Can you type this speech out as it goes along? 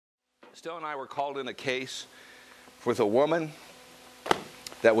Still and I were called in a case with a woman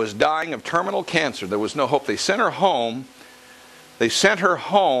that was dying of terminal cancer. There was no hope. They sent her home. They sent her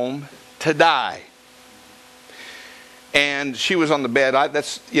home to die. And she was on the bed.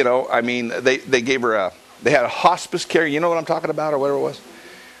 They gave her they had a hospice care. You know what I'm talking about, or whatever it was?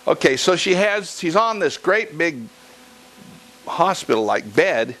 Okay, so she's on this great big hospital-like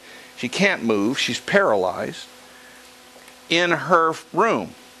bed. She can't move. She's paralyzed in her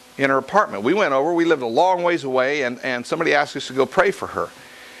room, in her apartment. We went over. We lived a long ways away, and somebody asked us to go pray for her.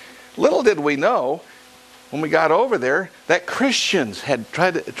 Little did we know, when we got over there, that Christians had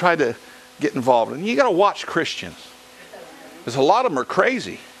tried to get involved. And you got to watch Christians, because a lot of them are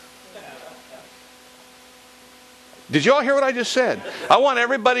crazy. Did you all hear what I just said? I want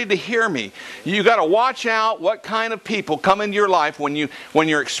everybody to hear me. You got to watch out what kind of people come into your life when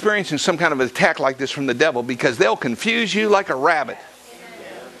you're experiencing some kind of attack like this from the devil, because they'll confuse you like a rabbit.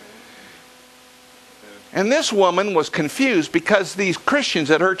 And this woman was confused because these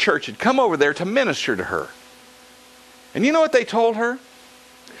Christians at her church had come over there to minister to her. And you know what they told her?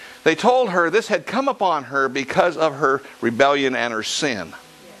 They told her this had come upon her because of her rebellion and her sin.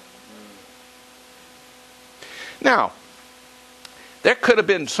 Now, there could have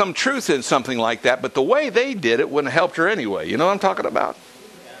been some truth in something like that, but the way they did it wouldn't have helped her anyway. You know what I'm talking about?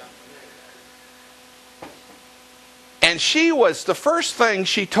 And she was, the first thing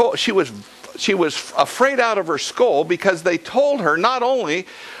she told, she was afraid out of her skull, because they told her not only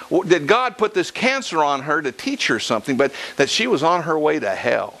did God put this cancer on her to teach her something, but that she was on her way to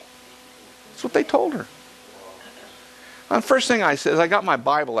hell. That's what they told her. And the first thing I said is, I got my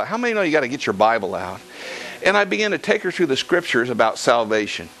Bible out. How many know you got to get your Bible out? And I began to take her through the scriptures about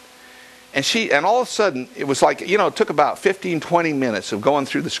salvation. And all of a sudden, it was like, it took about 15, 20 minutes of going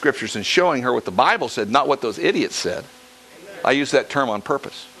through the scriptures and showing her what the Bible said, not what those idiots said. I use that term on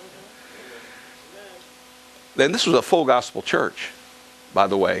purpose. Then this was a full gospel church, by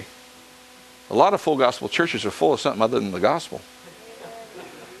the way. A lot of full gospel churches are full of something other than the gospel.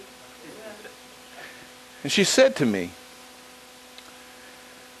 And she said to me,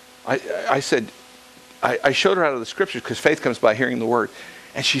 I showed her out of the scriptures, because faith comes by hearing the word.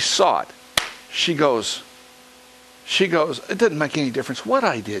 And she saw it. She goes, it doesn't make any difference what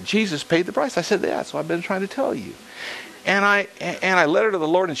I did. Jesus paid the price. I said, yeah, that's what I've been trying to tell you. And I led her to the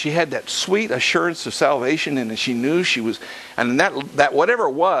Lord, and she had that sweet assurance of salvation, and she knew she was, and that whatever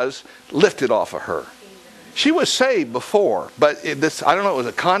it was lifted off of her. She was saved before, but I don't know, it was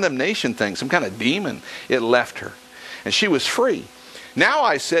a condemnation thing, some kind of demon. It left her, and she was free. Now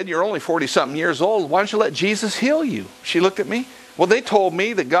I said, you're only 40-something years old. Why don't you let Jesus heal you? She looked at me. Well, they told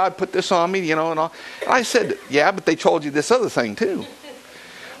me that God put this on me, and all. And I said, yeah, but they told you this other thing too.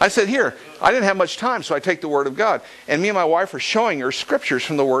 I said, here, I didn't have much time, so I take the Word of God. And me and my wife are showing her scriptures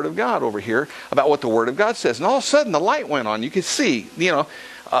from the Word of God over here about what the Word of God says. And all of a sudden, the light went on. You could see,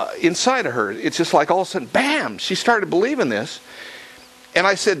 inside of her. It's just like all of a sudden, bam, she started believing this. And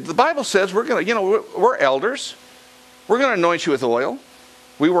I said, the Bible says we're going to, we're elders. We're going to anoint you with oil.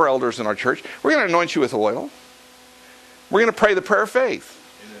 We were elders in our church. We're going to anoint you with oil. We're going to pray the prayer of faith.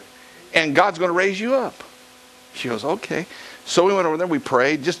 And God's going to raise you up. She goes, okay. So we went over there, we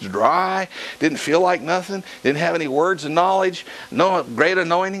prayed, just dry, didn't feel like nothing, didn't have any words of knowledge, no great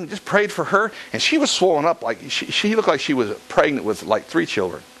anointing, just prayed for her. And she was swollen up, like she looked like she was pregnant with like 3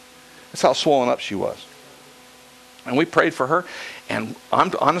 children. That's how swollen up she was. And we prayed for her, and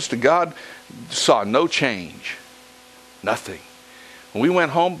I'm honest to God, saw no change. Nothing. We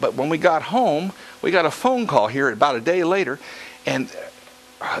went home, but when we got home, we got a phone call here about a day later, and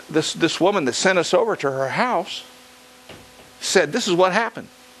this woman that sent us over to her house said, this is what happened.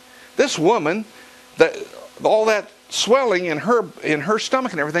 This woman, all that swelling in her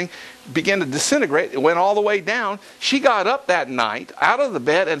stomach and everything began to disintegrate. It went all the way down. She got up that night out of the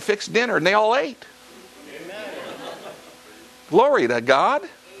bed and fixed dinner, and they all ate. Amen. Glory to God. Amen.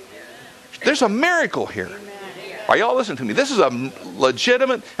 There's a miracle here. Amen. Are y'all listening to me? This is a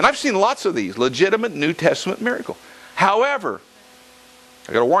legitimate, and I've seen lots of these, legitimate New Testament miracle. However,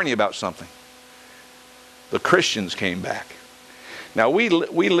 I got to warn you about something. The Christians came back. Now, we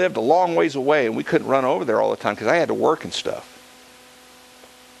lived a long ways away, and we couldn't run over there all the time because I had to work and stuff.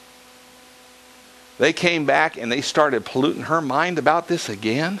 They came back, and they started polluting her mind about this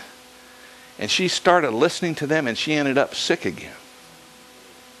again. And she started listening to them, and she ended up sick again.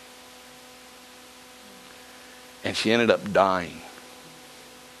 And she ended up dying.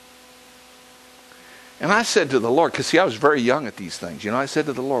 And I said to the Lord, because see, I was very young at these things. I said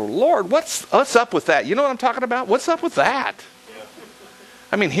to the Lord, Lord, what's up with that? You know what I'm talking about? What's up with that?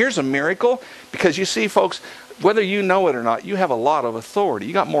 I mean, here's a miracle. Because you see, folks, whether you know it or not, you have a lot of authority.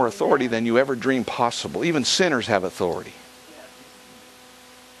 You got more authority than you ever dreamed possible. Even sinners have authority.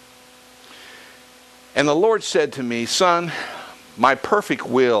 And the Lord said to me, son, my perfect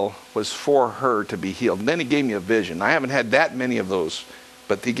will was for her to be healed. And then he gave me a vision. I haven't had that many of those,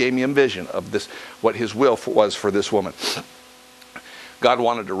 but he gave me a vision of this, what his will was for this woman. God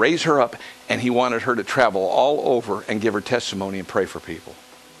wanted to raise her up, and he wanted her to travel all over and give her testimony and pray for people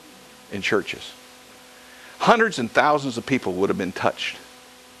in churches. Hundreds and thousands of people would have been touched.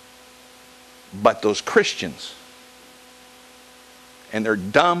 But those Christians and their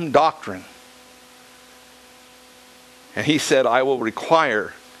dumb doctrine. And he said, I will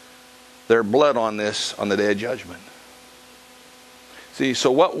require their blood on this on the day of judgment. See, so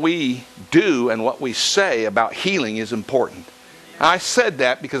what we do and what we say about healing is important. I said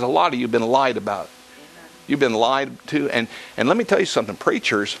that because a lot of you have been lied about. You've been lied to. And let me tell you something.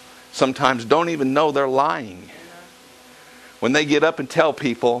 Preachers sometimes don't even know they're lying. When they get up and tell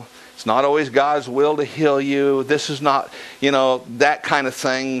people, it's not always God's will to heal you. This is not, that kind of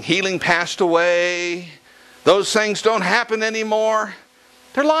thing. Healing passed away. Those things don't happen anymore.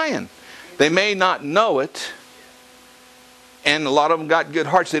 They're lying. They may not know it. And a lot of them got good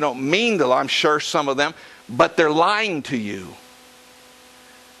hearts. They don't mean to lie. I'm sure some of them. But they're lying to you.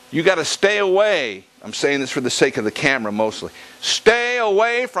 You got to stay away. I'm saying this for the sake of the camera mostly. Stay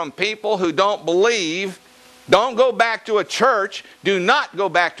away from people who don't believe. Don't go back to a church. Do not go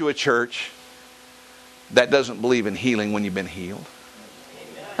back to a church that doesn't believe in healing when you've been healed.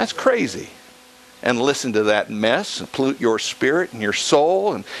 That's crazy. And listen to that mess and pollute your spirit and your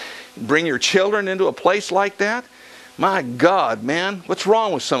soul and bring your children into a place like that. My God, man, what's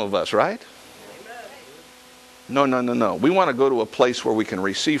wrong with some of us, right? No. We want to go to a place where we can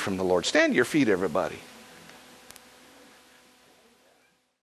receive from the Lord. Stand to your feet, everybody.